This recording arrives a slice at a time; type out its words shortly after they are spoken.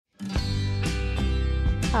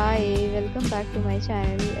Hi, welcome back to my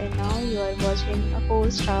channel and now you are watching a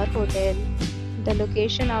 4-star hotel. The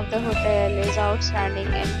location of the hotel is outstanding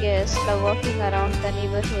and guests love walking around the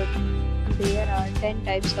neighborhood. There are 10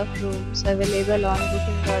 types of rooms available on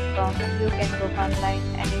booking.com. You can book online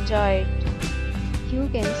and enjoy it. You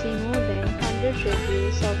can see more than 100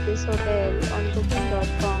 reviews of this hotel on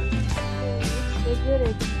booking.com. Its review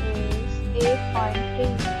rating is 8.3,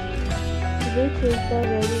 which is the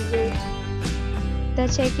very good. The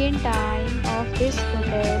check-in time of this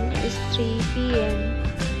hotel is 3 p.m.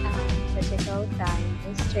 and the check-out time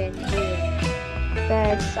is 10 a.m.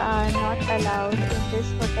 Pets are not allowed in this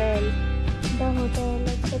hotel. The hotel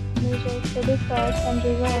accepts major credit cards and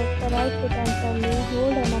reserves the right to temporarily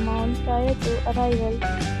hold an amount prior to arrival.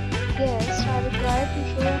 Guests are required to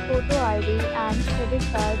show a photo ID and credit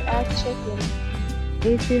card at check-in.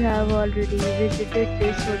 If you have already visited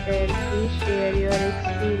this hotel, please share your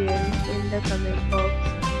experience in the comment box.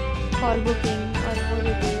 For booking or more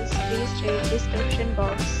details, please read description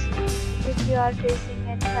box. If you are facing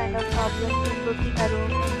any kind of problem in booking a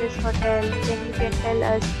room in this hotel, then you can tell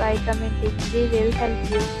us by commenting. We will help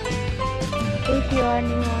you. If you are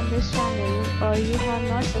new on this channel or you have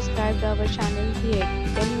not subscribed our channel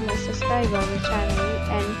yet, then you must subscribe our channel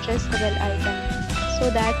and press the bell icon so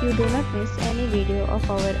that you do not miss any video of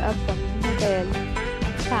our upcoming hotel.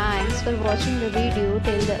 Thanks for watching the video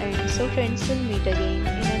till the end. So friends, will meet again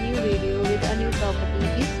in a new video with a new property.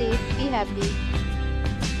 Be safe, be happy.